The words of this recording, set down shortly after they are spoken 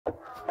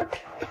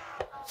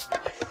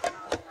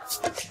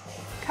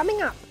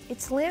Coming up,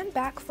 it's land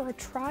back for a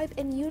tribe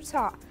in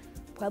Utah.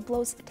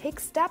 Pueblos take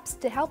steps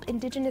to help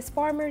Indigenous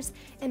farmers,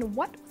 and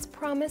what was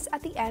promised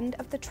at the end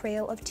of the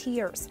Trail of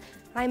Tears.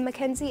 I'm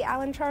Mackenzie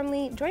Allen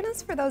Charmley. Join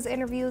us for those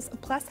interviews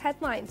plus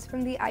headlines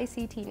from the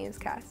ICT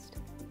Newscast.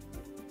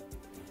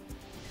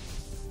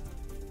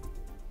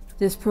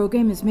 This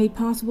program is made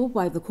possible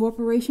by the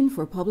Corporation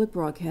for Public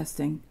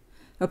Broadcasting,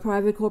 a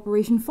private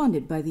corporation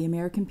funded by the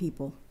American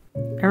people.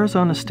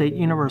 Arizona State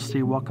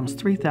University welcomes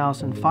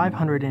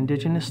 3,500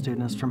 Indigenous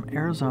students from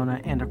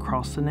Arizona and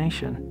across the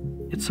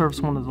nation. It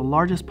serves one of the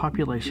largest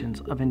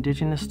populations of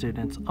Indigenous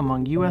students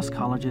among U.S.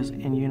 colleges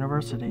and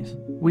universities.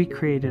 We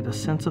created a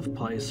sense of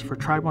place for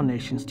tribal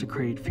nations to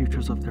create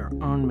futures of their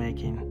own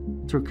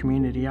making through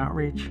community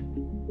outreach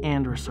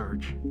and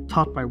research,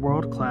 taught by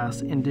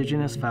world-class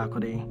Indigenous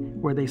faculty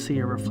where they see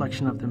a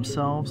reflection of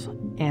themselves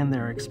and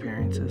their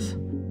experiences.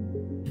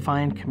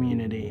 Find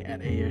community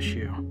at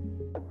ASU.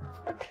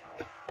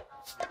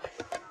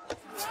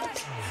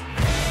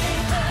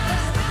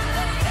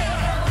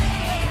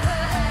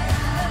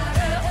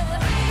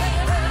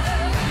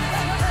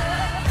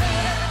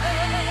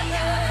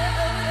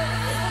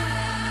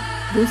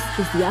 This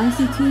is the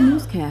ICT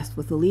Newscast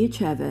with Aaliyah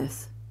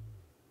Chavez.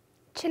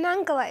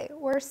 Chinangale,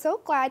 we're so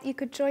glad you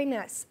could join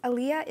us.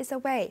 Aaliyah is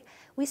away.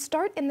 We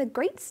start in the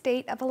great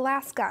state of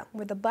Alaska,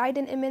 where the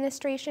Biden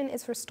administration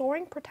is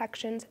restoring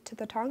protections to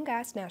the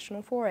Tongass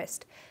National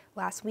Forest.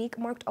 Last week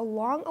marked a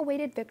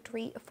long-awaited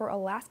victory for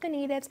Alaska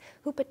Natives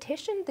who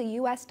petitioned the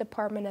U.S.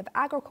 Department of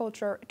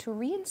Agriculture to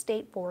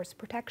reinstate forest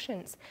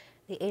protections.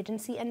 The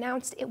agency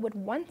announced it would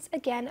once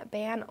again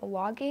ban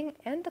logging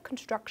and the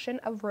construction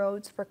of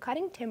roads for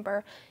cutting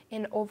timber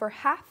in over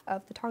half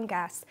of the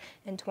Tongass.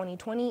 In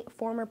 2020,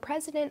 former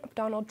President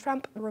Donald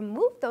Trump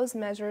removed those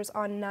measures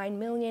on 9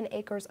 million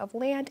acres of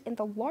land in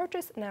the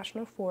largest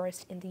national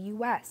forest in the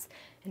U.S.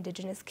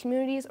 Indigenous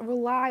communities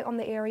rely on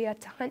the area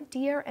to hunt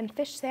deer and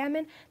fish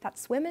salmon that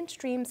swim in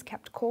streams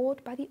kept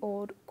cold by the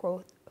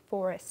old-growth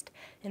forest.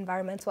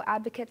 Environmental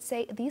advocates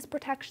say these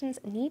protections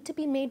need to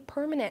be made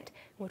permanent,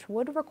 which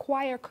would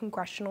require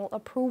congressional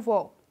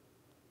approval.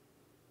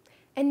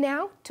 And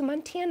now to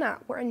Montana,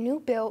 where a new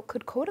bill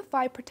could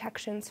codify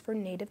protections for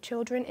Native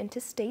children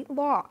into state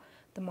law.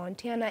 The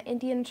Montana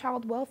Indian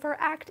Child Welfare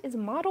Act is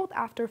modeled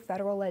after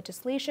federal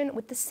legislation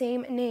with the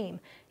same name.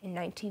 In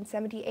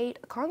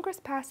 1978, Congress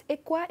passed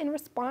ICWA in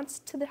response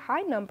to the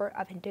high number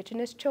of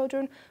Indigenous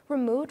children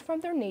removed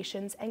from their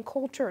nations and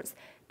cultures.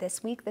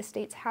 This week, the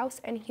state's House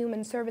and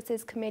Human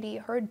Services Committee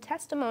heard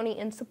testimony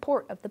in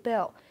support of the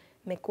bill.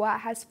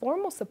 MICWA has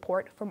formal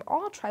support from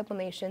all tribal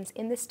nations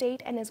in the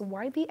state and is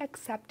widely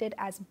accepted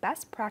as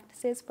best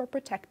practices for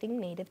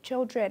protecting Native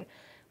children.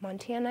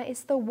 Montana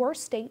is the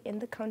worst state in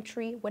the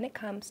country when it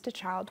comes to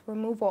child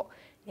removal.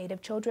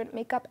 Native children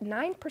make up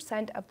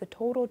 9% of the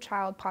total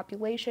child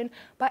population,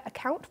 but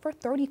account for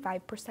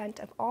 35%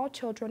 of all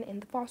children in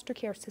the foster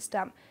care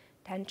system.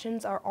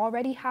 Tensions are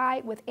already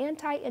high, with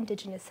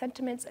anti-Indigenous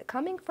sentiments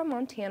coming from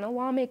Montana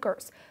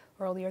lawmakers.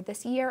 Earlier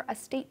this year, a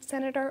state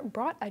senator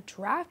brought a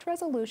draft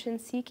resolution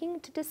seeking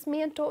to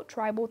dismantle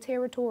tribal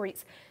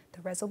territories.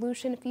 The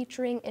resolution,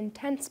 featuring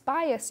intense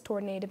bias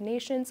toward Native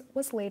nations,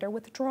 was later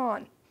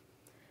withdrawn.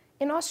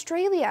 In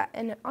Australia,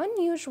 an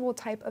unusual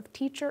type of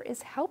teacher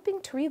is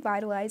helping to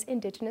revitalize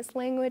Indigenous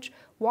language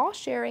while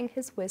sharing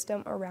his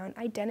wisdom around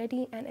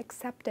identity and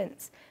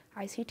acceptance.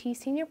 ICT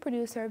senior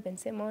producer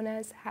Vincent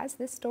Moniz has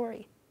this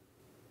story.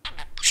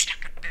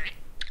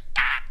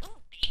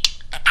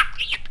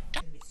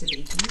 Mr.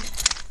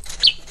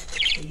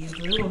 Beaky, are you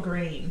blue or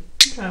green?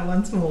 Try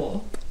once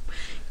more.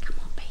 Come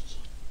on,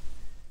 Beaky.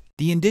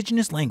 The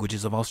Indigenous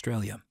languages of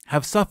Australia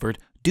have suffered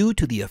due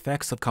to the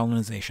effects of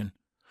colonization.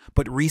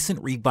 But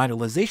recent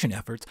revitalization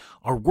efforts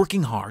are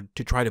working hard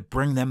to try to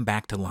bring them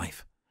back to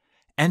life.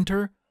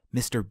 Enter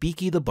Mr.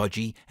 Beaky the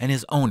Budgie and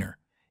his owner,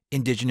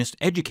 Indigenous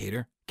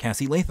educator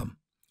Cassie Latham.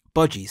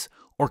 Budgies,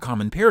 or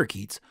common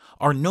parakeets,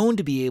 are known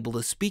to be able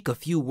to speak a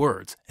few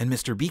words, and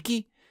Mr.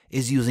 Beaky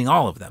is using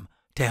all of them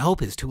to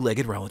help his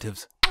two-legged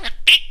relatives.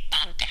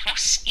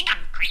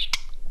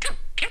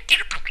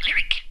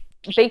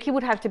 Beaky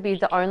would have to be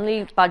the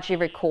only budgie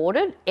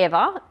recorded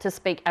ever to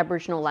speak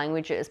Aboriginal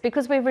languages,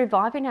 because we're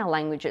reviving our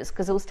languages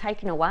because it was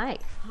taken away.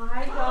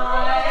 Hi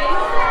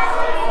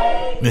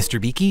guys! Mr.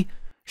 Beaky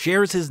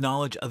shares his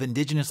knowledge of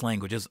Indigenous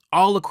languages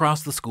all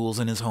across the schools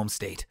in his home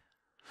state.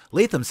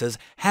 Latham says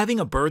having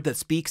a bird that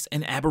speaks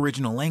an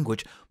Aboriginal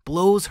language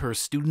blows her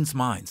students'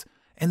 minds,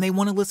 and they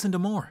want to listen to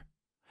more.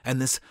 And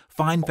this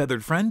fine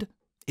feathered friend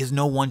is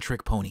no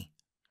one-trick pony.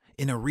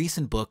 In a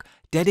recent book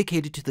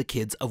dedicated to the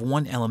kids of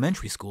one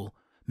elementary school,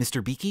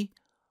 Mr. Beaky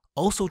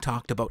also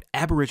talked about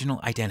Aboriginal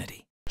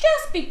identity.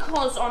 Just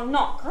because I'm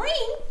not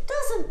green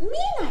doesn't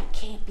mean I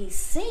can't be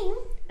seen.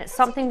 It's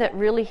something that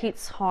really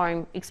hits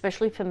home,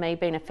 especially for me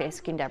being a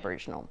fair-skinned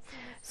Aboriginal.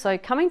 So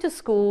coming to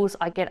schools,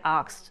 I get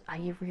asked, are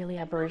you really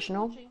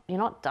Aboriginal? You're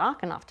not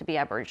dark enough to be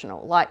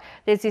Aboriginal. Like,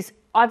 there's this,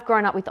 I've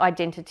grown up with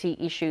identity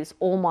issues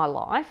all my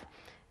life.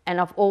 And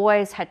I've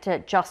always had to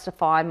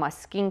justify my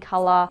skin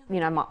color,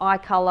 my eye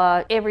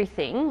color,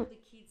 everything.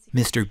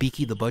 Mr.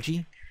 Beaky the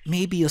Budgie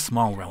may be a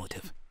small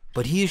relative,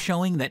 but he is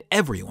showing that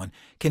everyone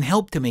can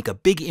help to make a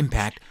big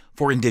impact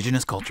for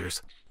Indigenous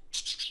cultures.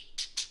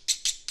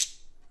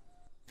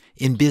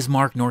 In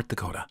Bismarck, North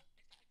Dakota,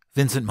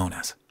 Vincent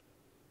Moniz,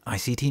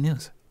 ICT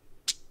News.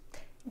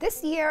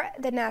 This year,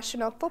 the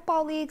National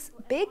Football League's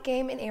big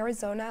game in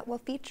Arizona will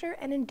feature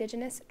an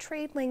Indigenous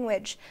trade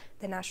language.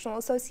 The National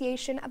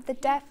Association of the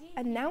Deaf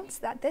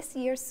announced that this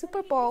year's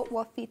Super Bowl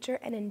will feature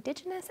an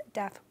Indigenous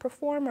deaf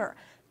performer.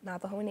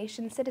 Navajo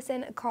Nation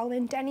citizen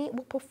Colin Denny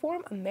will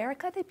perform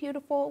America the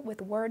Beautiful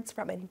with words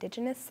from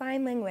Indigenous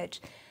Sign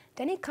Language.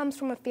 Denny comes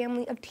from a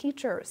family of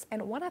teachers,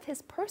 and one of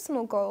his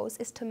personal goals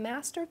is to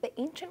master the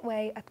ancient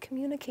way of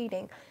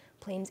communicating.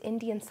 Plains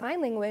Indian Sign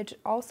Language,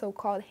 also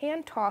called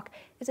hand talk,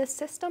 is a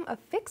system of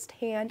fixed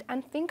hand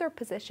and finger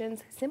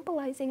positions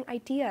symbolizing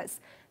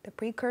ideas. The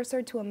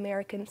precursor to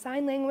American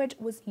Sign Language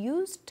was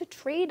used to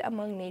trade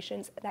among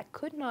nations that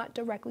could not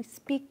directly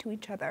speak to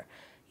each other.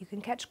 You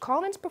can catch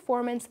Colin's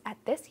performance at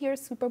this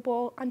year's Super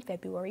Bowl on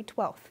February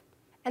 12th.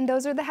 And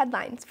those are the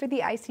headlines for the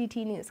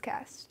ICT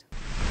Newscast.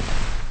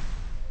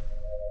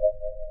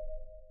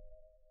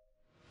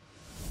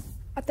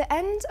 At the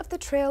end of the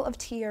Trail of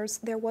Tears,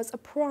 there was a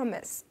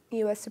promise.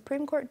 U.S.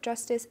 Supreme Court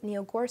Justice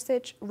Neil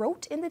Gorsuch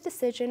wrote in the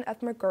decision of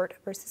McGirt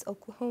versus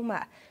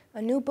Oklahoma.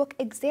 A new book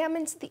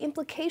examines the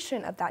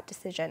implication of that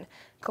decision.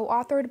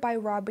 Co-authored by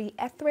Robbie,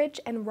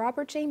 Ethridge, and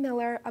Robert J.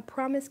 Miller, A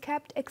Promise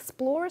Kept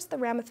explores the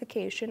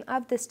ramification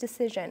of this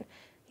decision.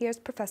 Here's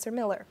Professor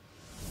Miller.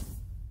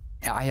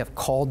 I have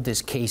called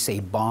this case a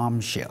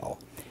bombshell.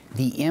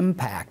 The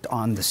impact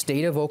on the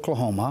state of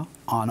Oklahoma,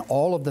 on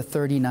all of the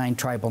 39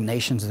 tribal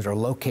nations that are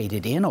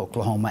located in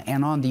Oklahoma,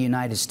 and on the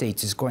United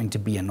States is going to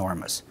be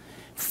enormous.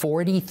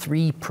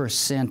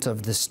 43%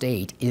 of the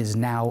state is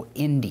now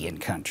Indian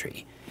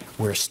country,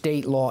 where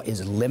state law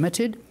is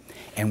limited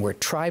and where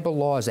tribal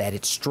law is at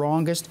its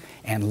strongest,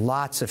 and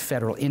lots of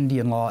federal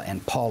Indian law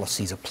and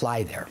policies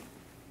apply there.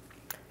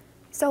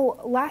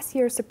 So last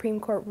year's Supreme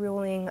Court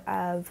ruling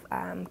of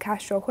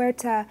Castro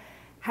Huerta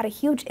had a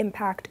huge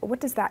impact. What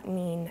does that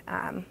mean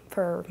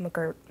for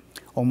McGirt?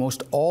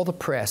 Almost all the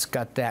press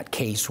got that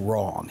case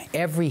wrong.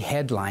 Every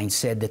headline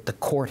said that the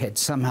court had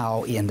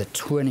somehow, in the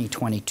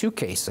 2022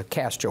 case of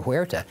Castro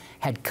Huerta,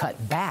 had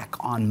cut back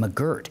on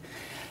McGirt.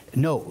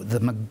 No,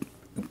 the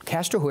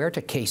Castro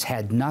Huerta case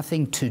had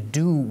nothing to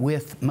do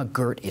with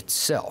McGirt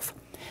itself.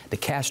 The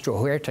Castro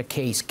Huerta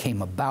case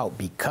came about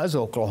because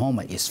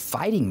Oklahoma is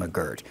fighting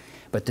McGirt.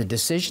 But the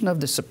decision of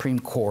the Supreme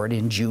Court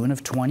in June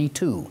of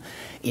 22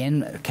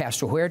 in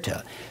Castro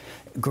Huerta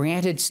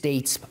granted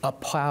states a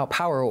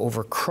power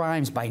over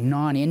crimes by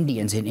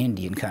non-Indians in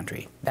Indian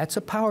country. That's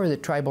a power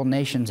that tribal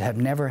nations have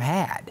never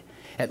had,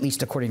 at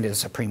least according to the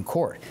Supreme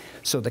Court.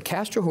 So the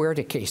Castro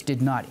Huerta case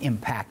did not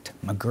impact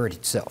McGirt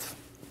itself.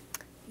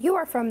 You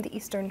are from the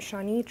Eastern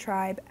Shawnee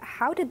tribe.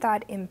 How did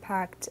that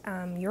impact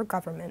your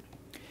government?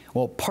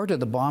 Well, part of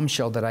the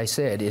bombshell that I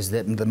said is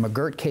that the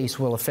McGirt case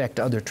will affect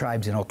other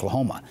tribes in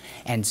Oklahoma.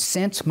 And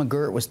since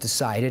McGirt was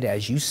decided,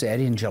 as you said,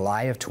 in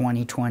July of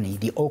 2020,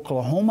 the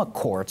Oklahoma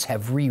courts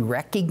have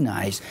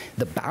re-recognized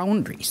the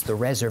boundaries, the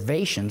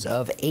reservations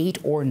of 8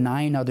 or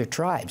 9 other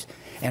tribes.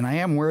 And I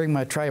am wearing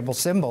my tribal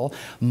symbol.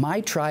 My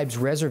tribe's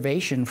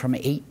reservation from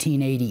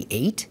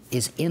 1888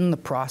 is in the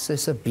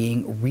process of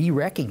being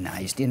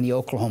re-recognized in the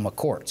Oklahoma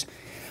courts.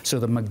 So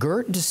the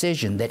McGirt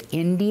decision that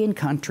Indian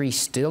country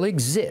still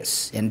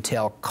exists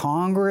until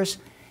Congress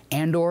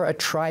and/or a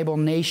tribal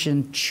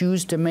nation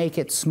choose to make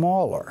it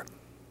smaller,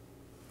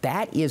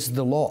 that is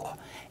the law.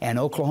 And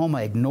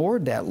Oklahoma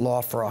ignored that law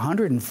for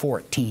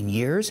 114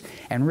 years,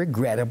 and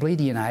regrettably,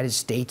 the United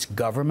States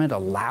government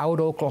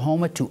allowed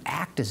Oklahoma to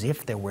act as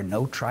if there were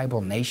no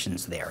tribal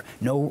nations there,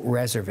 no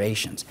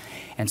reservations.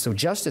 And so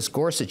Justice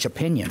Gorsuch's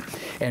opinion,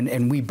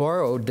 and we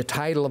borrowed the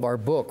title of our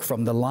book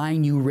from the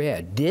line you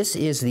read. This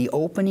is the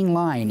opening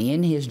line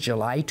in his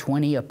July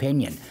 20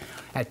 opinion.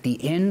 At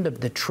the end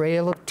of the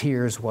Trail of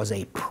Tears was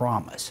a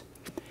promise.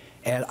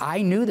 And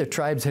I knew the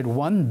tribes had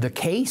won the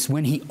case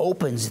when he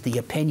opens the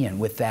opinion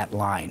with that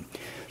line.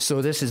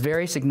 So this is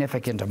very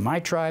significant to my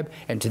tribe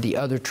and to the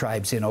other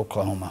tribes in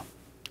Oklahoma.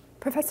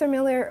 Professor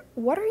Miller,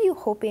 what are you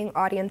hoping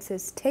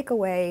audiences take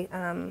away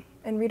and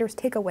readers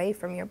take away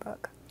from your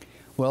book?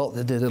 Well,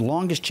 the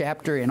longest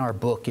chapter in our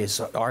book is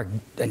our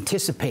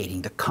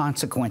anticipating the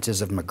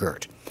consequences of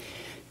McGirt.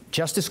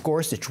 Justice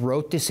Gorsuch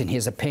wrote this in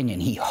his opinion.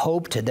 He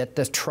hoped that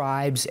the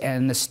tribes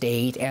and the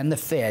state and the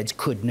feds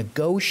could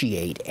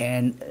negotiate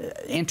and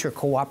enter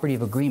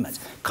cooperative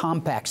agreements.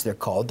 Compacts, they're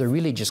called. They're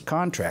really just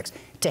contracts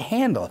to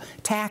handle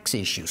tax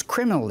issues,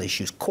 criminal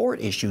issues, court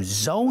issues,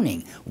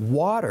 zoning,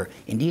 water,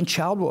 Indian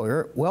child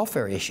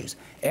welfare issues.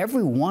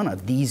 Every one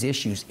of these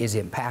issues is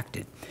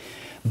impacted.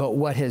 But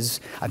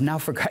I've now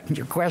forgotten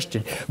your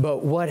question,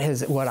 but what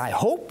I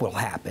hope will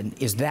happen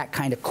is that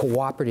kind of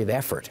cooperative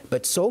effort.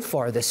 But so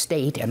far, the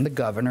state and the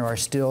governor are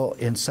still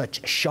in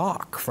such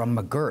shock from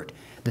McGirt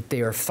that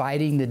they are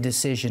fighting the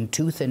decision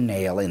tooth and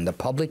nail in the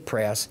public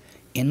press,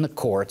 in the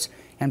courts,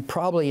 and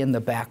probably in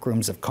the back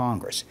rooms of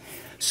Congress.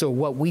 So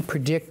what we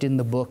predict in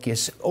the book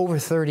is over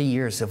 30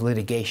 years of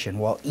litigation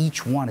while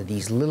each one of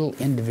these little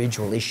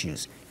individual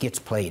issues gets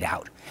played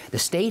out. The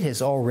state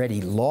has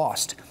already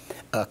lost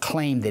a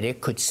claim that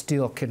it could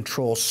still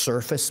control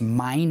surface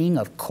mining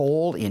of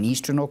coal in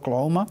eastern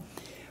Oklahoma.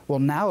 Well,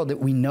 now that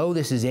we know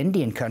this is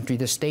Indian country,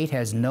 the state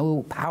has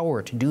no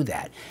power to do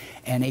that.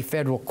 And a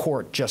federal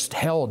court just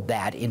held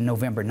that in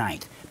November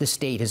 9th. The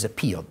state has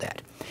appealed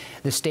that.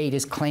 The state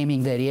is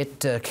claiming that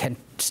it can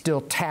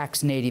still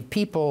tax Native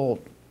people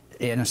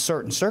in a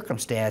certain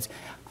circumstance.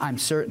 I'm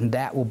certain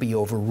that will be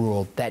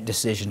overruled. That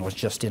decision was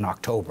just in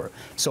October.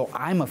 So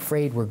I'm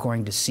afraid we're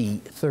going to see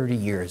 30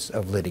 years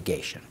of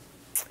litigation.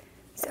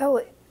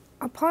 So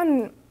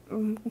upon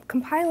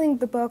compiling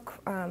the book,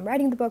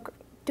 writing the book,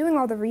 doing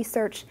all the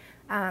research,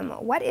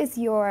 what is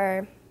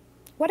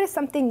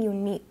something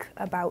unique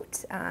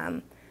about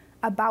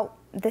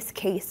this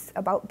case,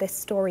 about this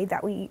story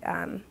that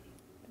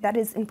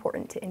is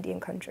important to Indian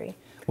country?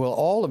 Well,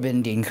 all of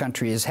Indian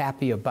country is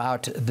happy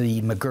about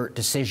the McGirt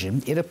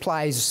decision. It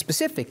applies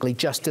specifically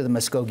just to the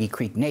Muskogee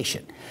Creek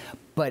Nation.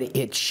 But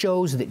it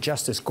shows that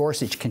Justice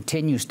Gorsuch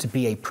continues to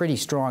be a pretty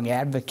strong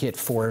advocate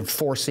for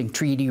enforcing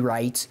treaty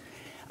rights.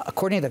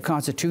 According to the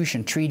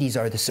Constitution, treaties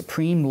are the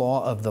supreme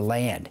law of the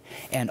land.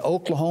 And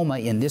Oklahoma,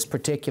 in this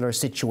particular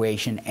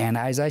situation, and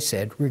as I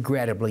said,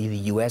 regrettably, the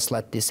U.S.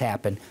 let this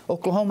happen,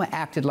 Oklahoma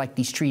acted like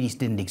these treaties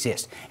didn't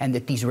exist and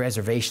that these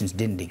reservations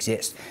didn't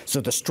exist.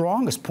 So the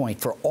strongest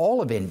point for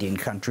all of Indian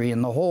country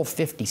in the whole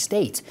 50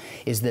 states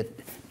is that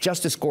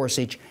Justice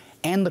Gorsuch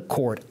and the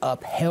court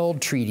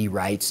upheld treaty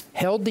rights,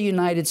 held the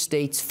United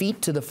States'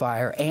 feet to the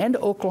fire and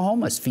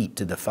Oklahoma's feet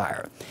to the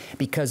fire.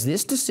 Because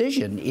this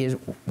decision is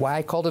why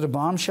I called it a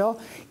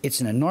bombshell. It's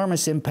an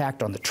enormous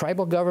impact on the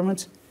tribal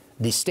governments,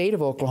 the state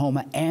of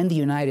Oklahoma, and the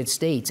United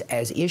States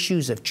as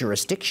issues of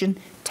jurisdiction,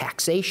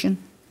 taxation,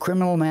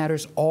 criminal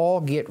matters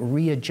all get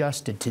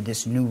readjusted to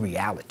this new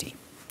reality.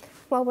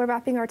 Well, we're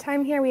wrapping our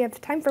time here. We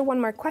have time for one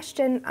more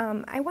question.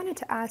 I wanted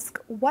to ask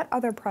what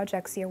other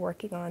projects you're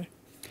working on.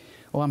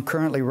 Well, I'm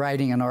currently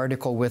writing an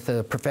article with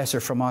a professor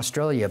from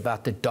Australia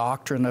about the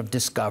doctrine of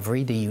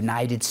discovery. The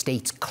United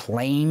States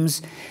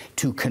claims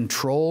to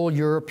control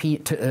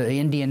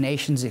Indian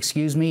nations,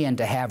 and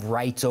to have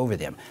rights over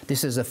them.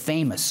 This is a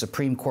famous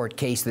Supreme Court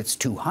case that's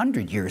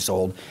 200 years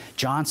old,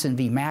 Johnson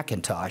v.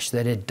 McIntosh,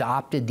 that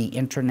adopted the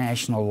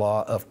international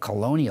law of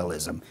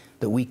colonialism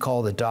that we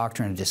call the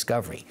doctrine of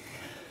discovery.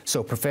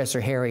 So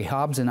Professor Harry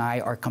Hobbs and I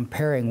are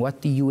comparing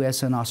what the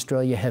U.S. and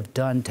Australia have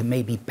done to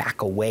maybe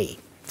back away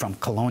from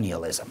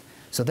colonialism.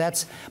 So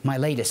that's my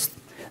latest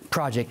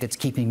project that's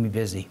keeping me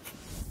busy.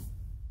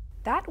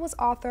 That was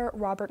author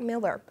Robert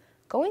Miller.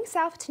 Going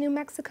south to New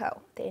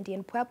Mexico, the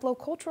Indian Pueblo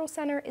Cultural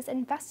Center is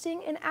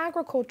investing in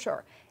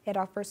agriculture. It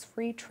offers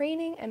free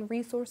training and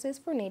resources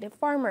for Native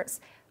farmers.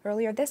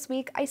 Earlier this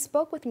week, I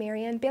spoke with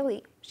Marianne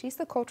Billy. She's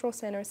the Cultural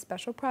Center's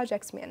Special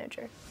Projects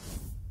Manager.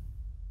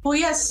 Well,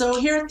 yes. So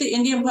here at the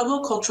Indian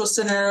Pueblo Cultural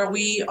Center,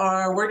 we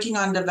are working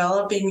on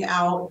developing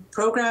out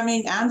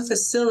programming and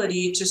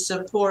facility to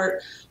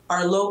support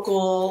our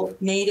local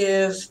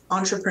Native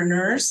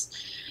entrepreneurs.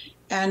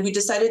 And we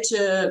decided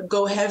to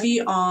go heavy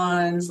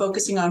on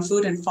focusing on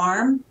food and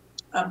farm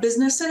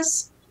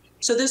businesses.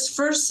 So this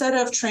first set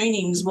of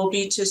trainings will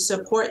be to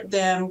support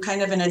them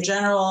kind of in a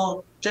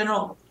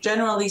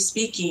generally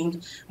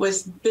speaking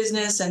with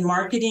business and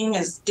marketing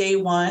as day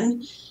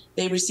one.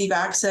 They receive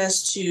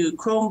access to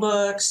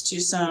Chromebooks, to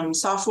some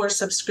software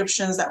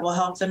subscriptions that will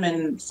help them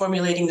in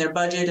formulating their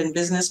budget and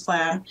business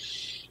plan.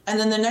 And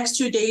then the next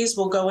 2 days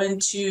will go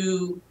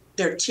into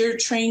their tiered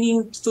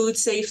training, food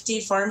safety,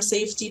 farm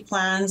safety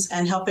plans,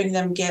 and helping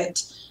them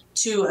get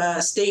to a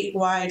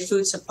statewide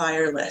food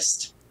supplier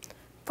list.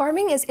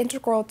 Farming is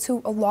integral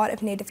to a lot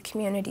of Native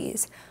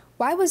communities.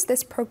 Why was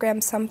this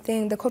program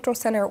something the Cultural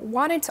Center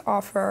wanted to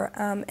offer,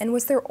 and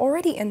was there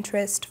already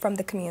interest from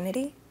the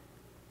community?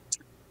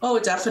 Oh,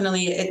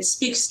 definitely. It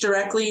speaks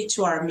directly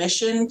to our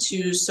mission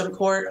to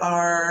support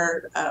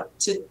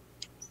to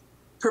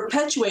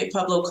perpetuate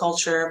Pueblo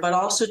culture, but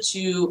also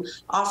to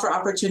offer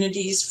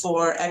opportunities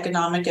for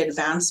economic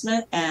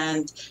advancement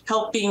and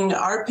helping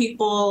our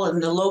people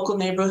in the local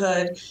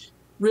neighborhood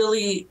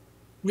really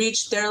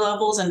reach their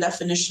levels and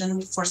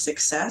definition for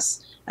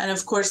success. And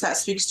of course, that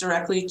speaks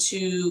directly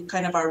to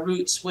kind of our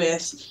roots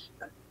with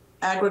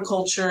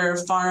agriculture,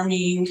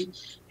 farming,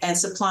 and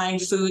supplying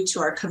food to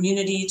our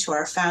community, to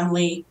our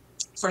family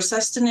for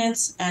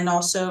sustenance, and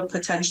also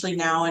potentially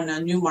now in a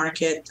new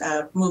market,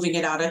 moving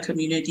it out of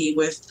community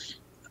with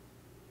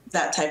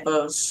that type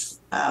of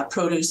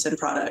produce and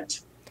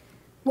product.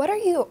 What are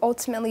you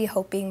ultimately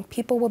hoping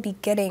people will be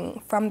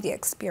getting from the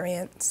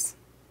experience?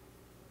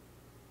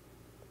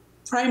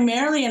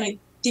 Primarily, and I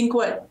think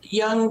what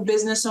young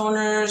business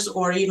owners,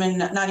 or even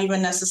not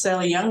even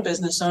necessarily young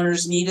business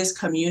owners, need is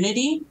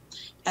community.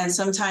 And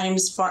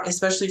sometimes,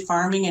 especially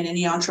farming and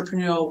any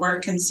entrepreneurial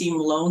work can seem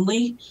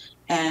lonely.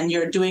 and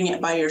you're doing it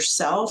by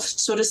yourself,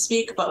 so to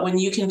speak. But when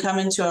you can come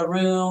into a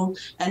room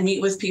and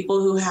meet with people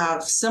who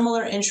have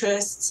similar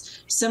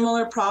interests,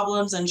 similar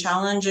problems and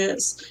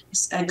challenges,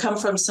 and come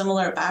from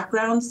similar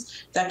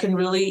backgrounds, that can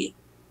really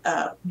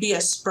be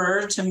a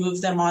spur to move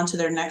them on to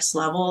their next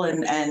level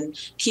and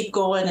keep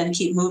going and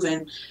keep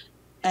moving.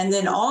 And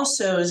then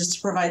also is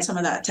to provide some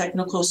of that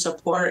technical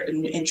support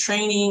in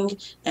training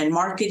and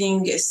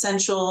marketing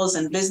essentials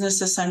and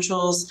business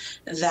essentials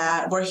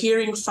that we're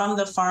hearing from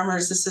the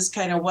farmers. This is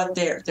kind of what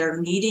they're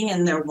needing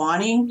and they're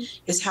wanting,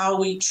 is how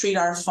we treat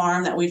our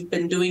farm that we've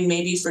been doing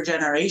maybe for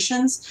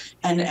generations,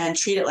 and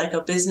treat it like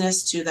a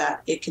business, to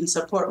that it can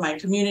support my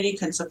community,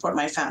 can support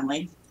my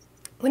family.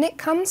 When it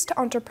comes to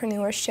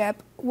entrepreneurship,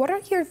 what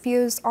are your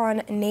views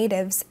on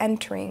natives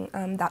entering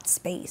that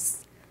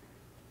space?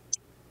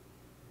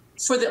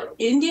 For the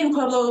Indian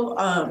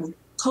Pueblo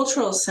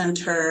Cultural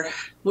Center,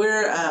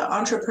 we're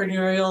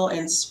entrepreneurial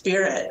in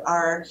spirit.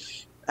 Our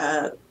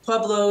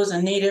Pueblos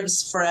and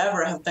natives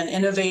forever have been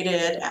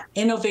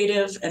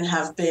innovative and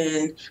have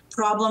been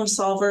problem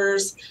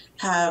solvers,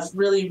 have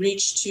really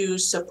reached to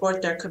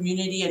support their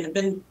community and have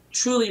been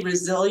truly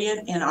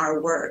resilient in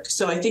our work.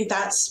 So I think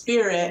that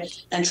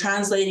spirit and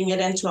translating it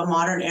into a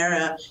modern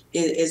era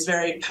is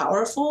very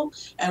powerful.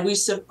 And we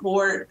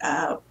support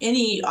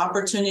any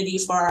opportunity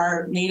for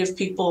our Native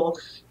people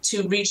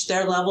to reach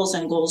their levels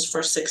and goals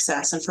for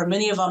success. And for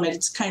many of them,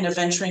 it's kind of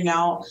venturing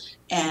out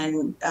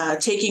and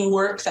taking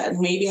work that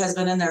maybe has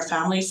been in their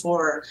family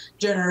for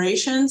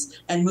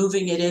generations and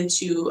moving it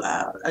into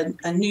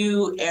a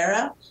new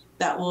era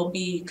that will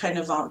be kind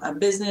of a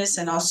business,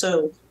 and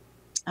also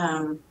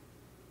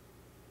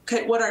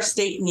what our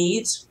state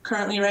needs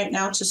currently right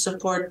now to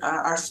support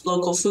our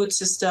local food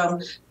system,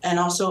 and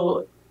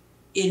also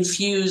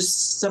infuse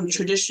some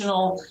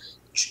traditional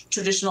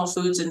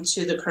foods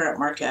into the current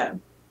market.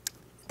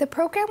 The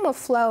program will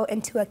flow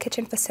into a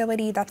kitchen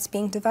facility that's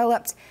being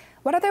developed.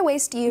 What other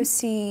ways do you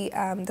see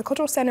the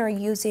Cultural Center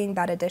using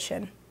that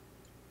addition?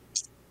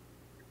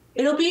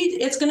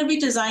 It's going to be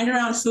designed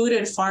around food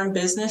and farm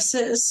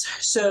businesses.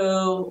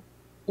 So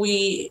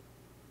we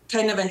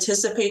kind of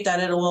anticipate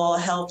that it will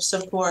help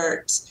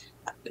support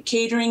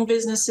catering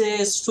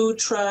businesses, food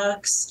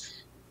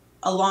trucks,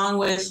 along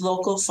with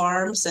local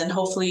farms, and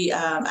hopefully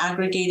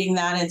aggregating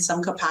that in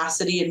some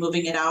capacity and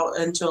moving it out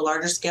into a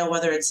larger scale,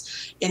 whether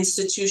it's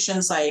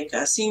institutions like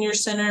senior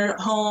center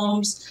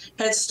homes,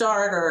 Head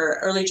Start, or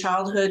early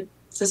childhood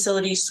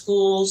facilities,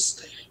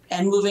 schools,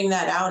 and moving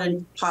that out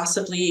and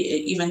possibly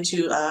even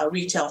to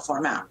retail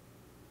format.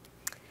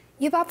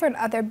 You've offered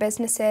other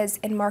businesses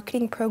and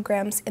marketing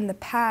programs in the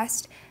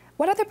past.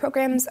 What other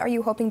programs are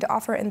you hoping to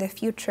offer in the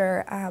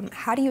future?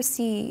 How do you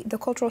see the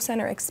Cultural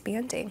Center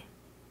expanding?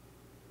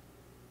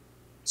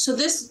 So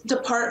this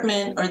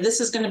department, or this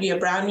is going to be a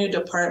brand new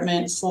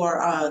department for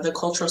the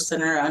Cultural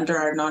Center under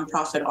our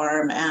nonprofit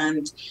arm,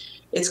 and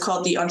it's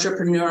called the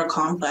Entrepreneur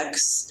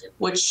Complex,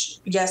 which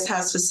yes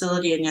has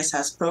facility and yes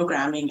has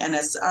programming. And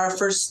as our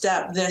first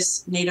step,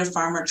 this Native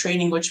farmer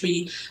training, which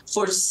we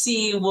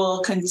foresee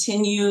will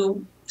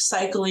continue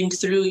cycling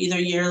through either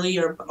yearly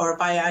or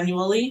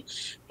biannually.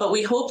 But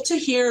we hope to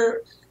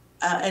hear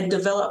and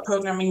develop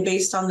programming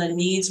based on the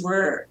needs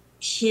we're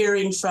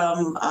hearing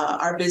from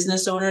our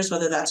business owners,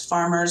 whether that's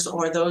farmers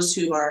or those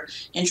who are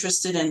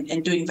interested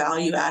in doing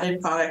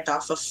value-added product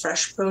off of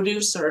fresh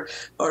produce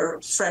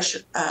or fresh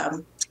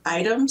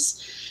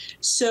items.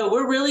 So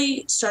we're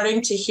really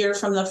starting to hear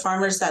from the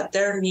farmers that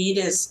their need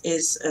is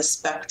a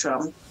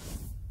spectrum.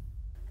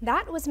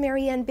 That was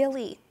Marianne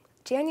Billy.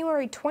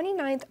 January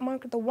 29th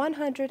marked the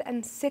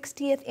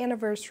 160th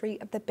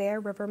anniversary of the Bear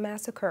River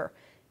Massacre.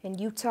 In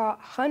Utah,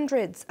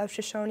 hundreds of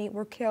Shoshone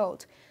were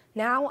killed.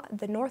 Now,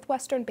 the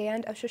Northwestern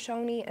Band of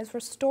Shoshone is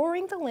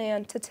restoring the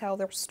land to tell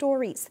their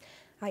stories.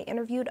 I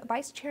interviewed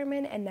Vice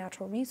Chairman and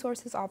Natural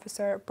Resources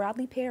Officer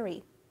Bradley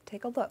Parry.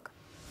 Take a look.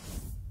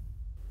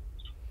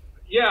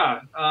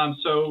 Yeah,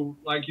 so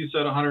like you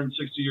said,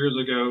 160 years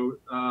ago,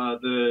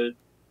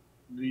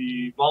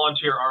 the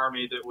volunteer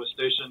army that was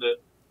stationed at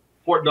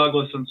Fort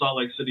Douglas in Salt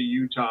Lake City,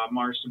 Utah,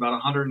 marched about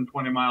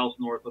 120 miles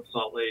north of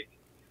Salt Lake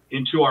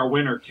into our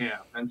winter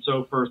camp. And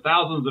so for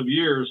thousands of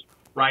years,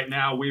 right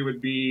now, we would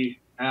be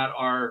at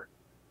our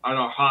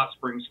hot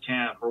springs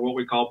camp, or what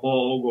we call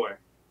Bo Ogoy,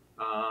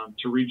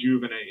 to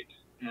rejuvenate.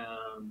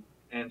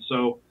 And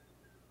so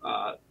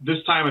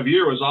this time of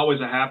year was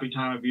always a happy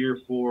time of year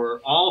for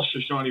all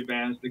Shoshone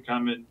bands to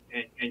come and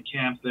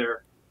camp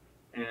there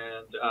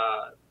and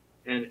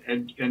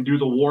do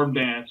the warm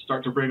dance,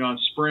 start to bring on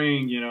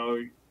spring, you know,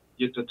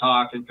 get to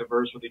talk and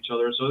converse with each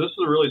other. So this is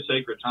a really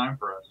sacred time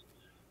for us.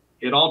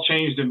 It all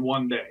changed in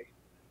one day,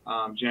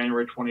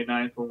 January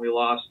 29th, when we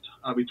lost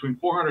between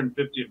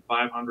 450 and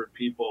 500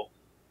 people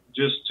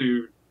just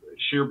to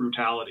sheer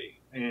brutality.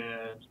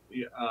 And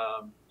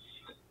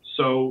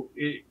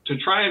to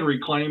try and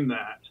reclaim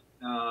that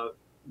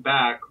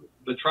back,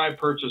 the tribe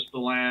purchased the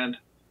land,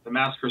 the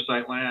massacre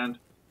site land,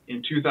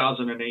 in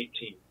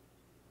 2018.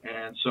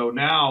 And so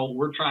now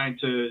we're trying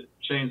to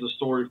change the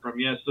story from,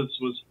 yes, this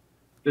was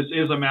this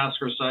is a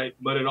massacre site,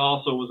 but it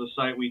also was a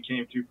site we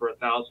came to for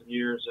 1,000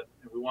 years,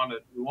 and we want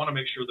to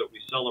make sure that we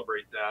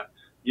celebrate that,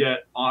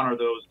 yet honor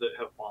those that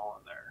have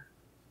fallen there.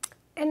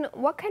 And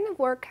what kind of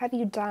work have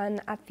you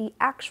done at the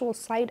actual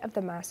site of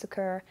the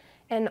massacre,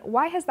 and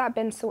why has that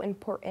been so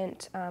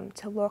important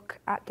to look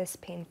at this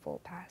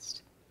painful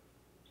past?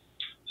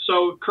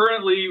 So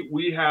currently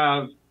we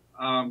have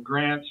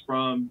grants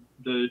from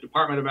the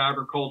Department of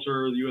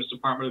Agriculture, the U.S.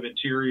 Department of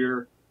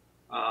Interior,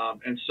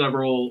 and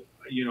several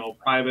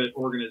private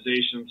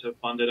organizations have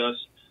funded us.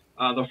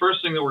 The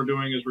first thing that we're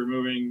doing is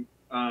removing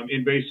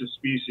invasive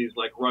species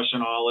like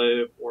Russian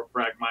olive or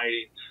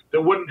Phragmites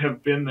that wouldn't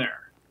have been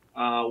there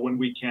when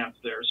we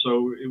camped there.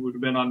 So it would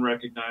have been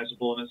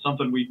unrecognizable, and it's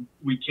something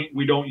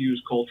we don't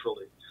use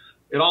culturally.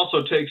 It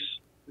also takes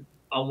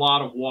a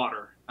lot of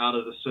water out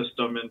of the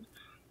system, and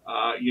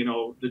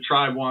the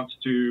tribe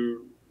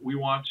we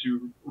want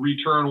to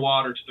return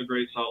water to the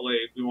Great Salt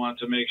Lake. We want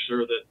to make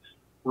sure that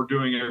we're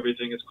doing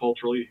everything as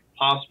culturally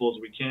possible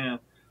as we can.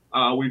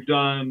 We've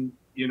done,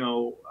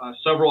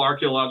 several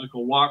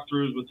archaeological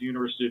walkthroughs with the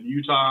University of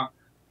Utah.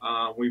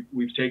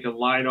 We've taken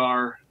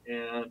LIDAR,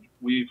 and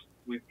we've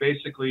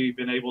basically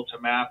been able to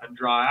map and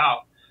draw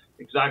out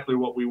exactly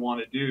what we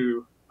want to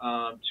do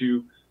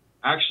to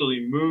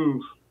actually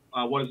move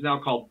what is now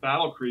called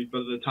Battle Creek, but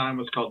at the time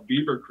was called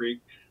Beaver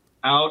Creek,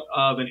 out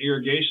of an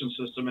irrigation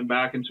system and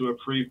back into a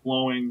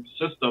free-flowing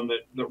system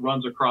that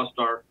runs across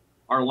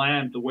our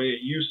land the way it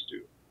used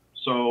to.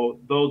 So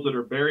those that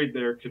are buried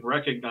there can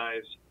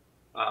recognize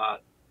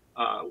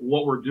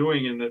what we're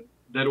doing, and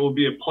that it will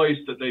be a place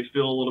that they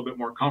feel a little bit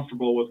more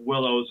comfortable with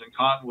willows and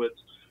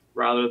cottonwoods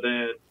rather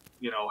than,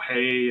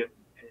 hay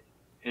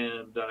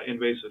and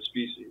invasive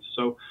species.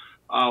 So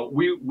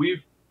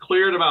we've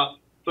cleared about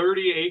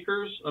 30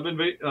 acres of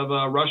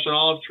Russian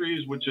olive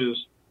trees, which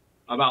is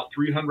about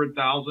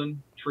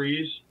 300,000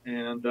 trees,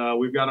 and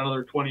we've got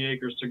another 20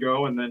 acres to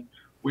go. And then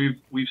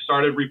we've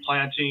started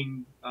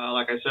replanting,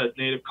 like I said,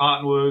 native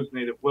cottonwoods,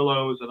 native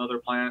willows, and other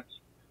plants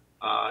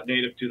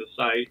native to the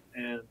site.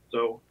 And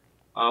so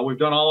we've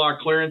done all our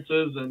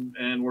clearances,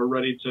 and we're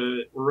ready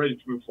to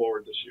move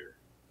forward this year.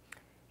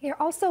 You're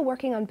also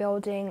working on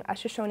building a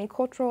Shoshone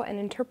Cultural and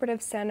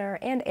Interpretive Center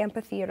and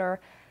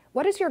Amphitheater.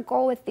 What is your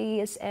goal with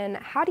these, and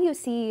how do you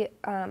see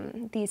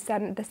the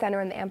center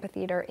and the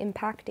amphitheater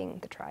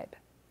impacting the tribe?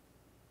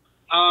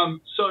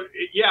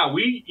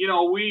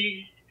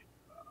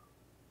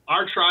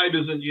 Our tribe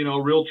isn't,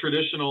 real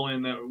traditional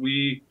in that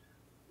we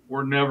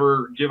were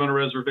never given a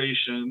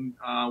reservation.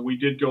 We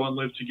did go and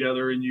live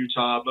together in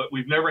Utah, but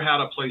we've never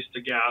had a place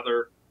to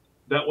gather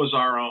that was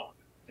our own.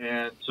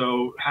 And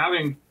so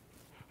having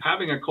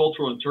a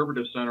cultural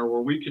interpretive center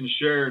where we can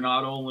share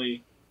not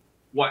only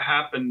what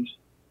happened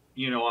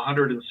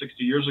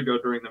 160 years ago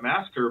during the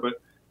massacre,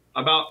 but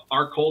about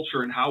our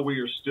culture and how we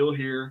are still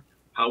here,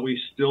 how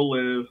we still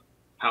live,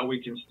 how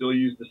we can still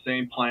use the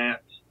same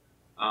plants,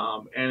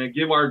 and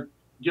give our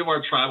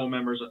tribal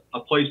members a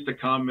place to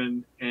come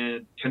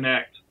and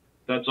connect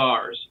that's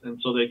ours, and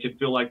so they can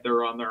feel like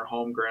they're on their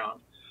home ground.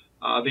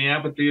 The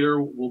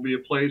amphitheater will be a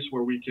place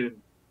where we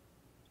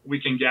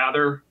can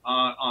gather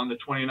on the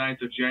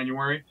 29th of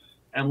January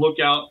and look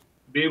out,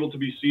 be able to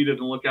be seated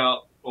and look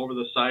out over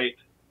the site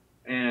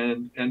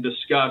and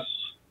discuss,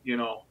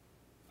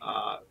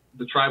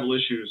 the tribal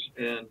issues.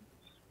 And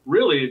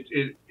really,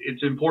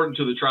 it's important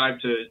to the tribe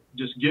to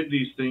just get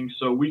these things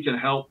so we can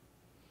help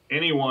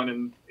anyone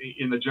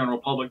in the general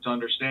public to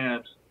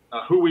understand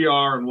who we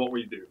are and what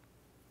we do.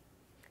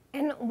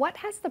 And what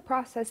has the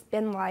process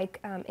been like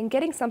in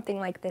getting something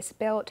like this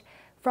built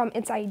from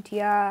its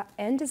idea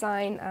and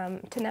design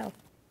to now?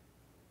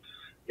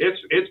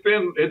 It's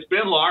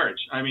been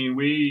large. I mean,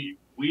 we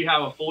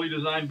have a fully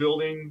designed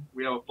building.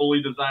 We have a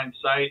fully designed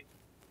site.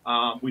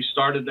 We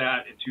started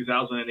that in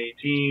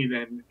 2018,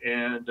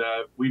 and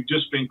we've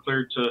just been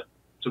cleared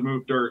to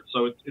move dirt.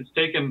 So it's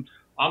taken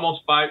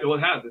almost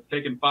it's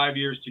taken 5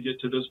 years to get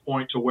to this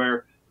point to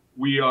where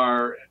we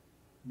are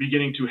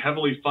beginning to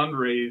heavily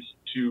fundraise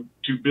to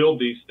build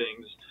these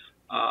things.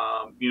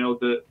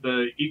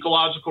 The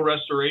ecological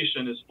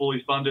restoration is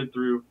fully funded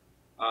through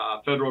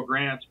federal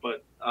grants,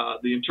 but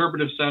the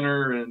interpretive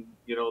center and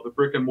the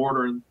brick and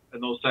mortar and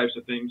those types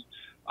of things,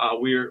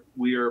 we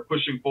are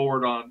pushing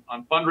forward on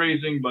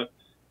fundraising. But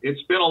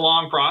it's been a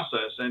long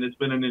process, and it's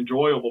been an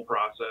enjoyable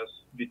process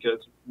because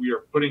we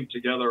are putting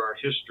together our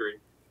history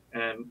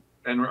and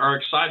are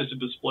excited to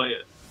display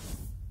it.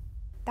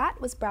 That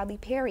was Bradley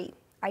Parry.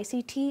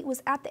 ICT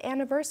was at the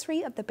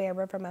anniversary of the Bear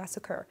River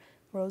Massacre.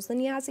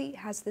 Roselynn Yazzie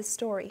has this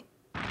story.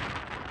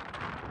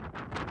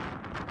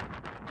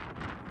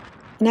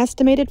 An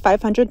estimated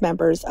 500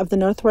 members of the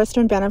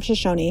Northwestern Band of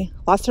Shoshone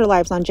lost their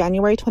lives on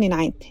January 29,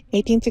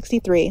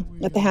 1863,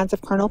 at the hands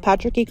of Colonel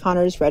Patrick E.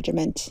 Connor's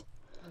regiment.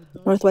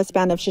 Northwest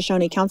Band of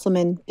Shoshone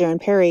Councilman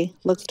Darren Parry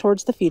looks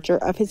towards the future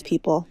of his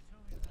people.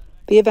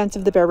 The events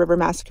of the Bear River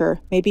Massacre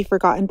may be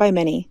forgotten by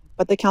many,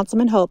 but the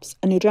councilman hopes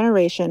a new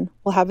generation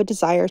will have a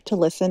desire to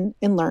listen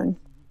and learn.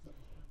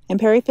 And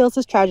Parry feels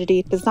this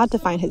tragedy does not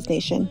define his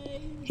nation.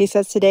 He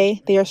says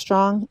today they are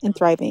strong and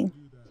thriving.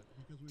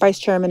 Vice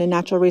Chairman and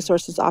Natural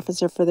Resources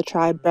Officer for the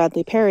tribe,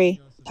 Bradley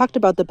Parry, talked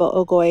about the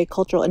Bo'ogoi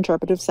Cultural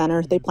Interpretive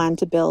Center they plan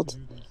to build.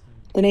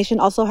 The nation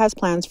also has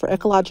plans for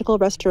ecological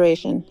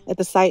restoration at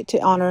the site to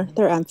honor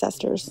their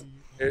ancestors.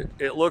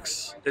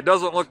 It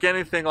doesn't look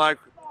anything like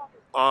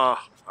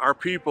our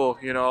people,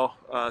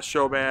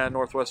 Show Band,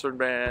 Northwestern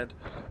Band,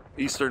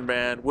 Eastern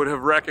Band would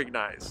have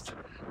recognized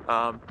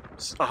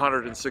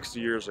 160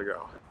 years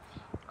ago.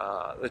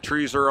 The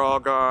trees are all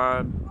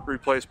gone,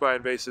 replaced by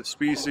invasive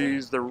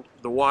species. The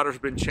water's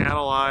been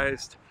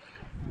channelized,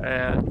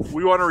 and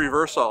we want to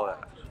reverse all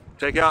that.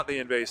 Take out the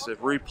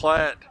invasive,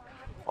 replant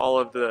all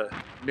of the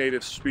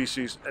native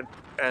species,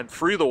 and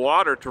free the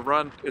water to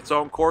run its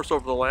own course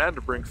over the land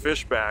to bring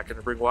fish back and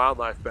to bring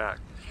wildlife back.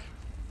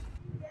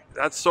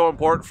 That's so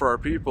important for our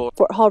people.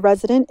 Fort Hall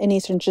resident and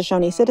Eastern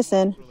Shoshone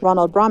citizen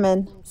Ronald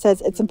Brahman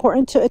says it's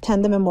important to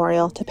attend the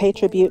memorial to pay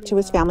tribute to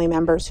his family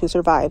members who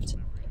survived.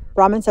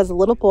 Brahman says a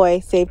little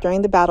boy saved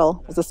during the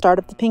battle was the start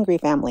of the Pingree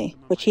family,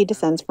 which he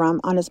descends from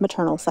on his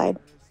maternal side.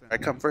 I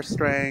come for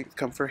strength,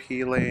 come for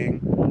healing,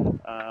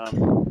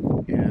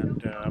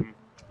 and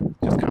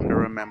just come to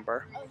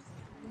remember.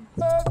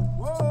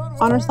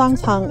 Honor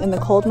songs hung in the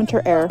cold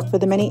winter air for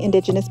the many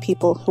Indigenous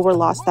people who were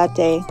lost that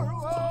day,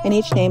 and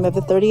each name of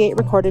the 38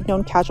 recorded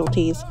known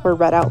casualties were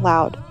read out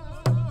loud.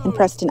 In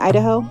Preston,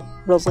 Idaho,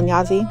 Roselynn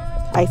Yazzie,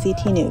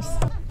 ICT News.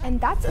 And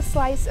that's a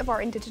slice of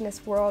our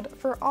Indigenous world.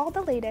 For all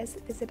the latest,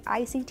 visit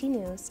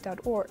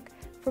ictnews.org.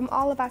 From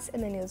all of us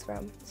in the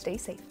newsroom, stay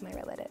safe, my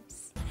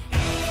relatives.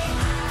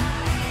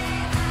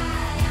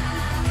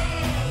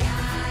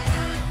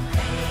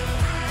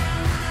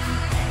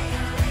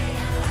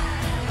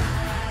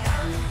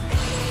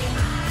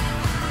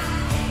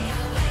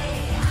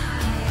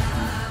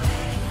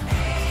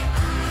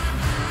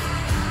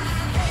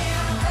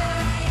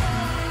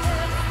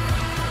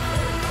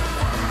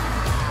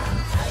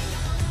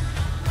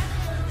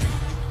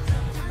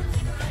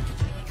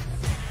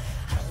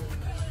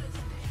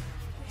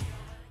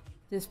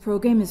 This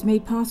program is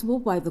made possible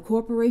by the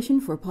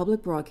Corporation for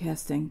Public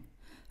Broadcasting,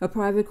 a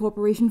private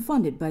corporation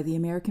funded by the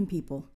American people.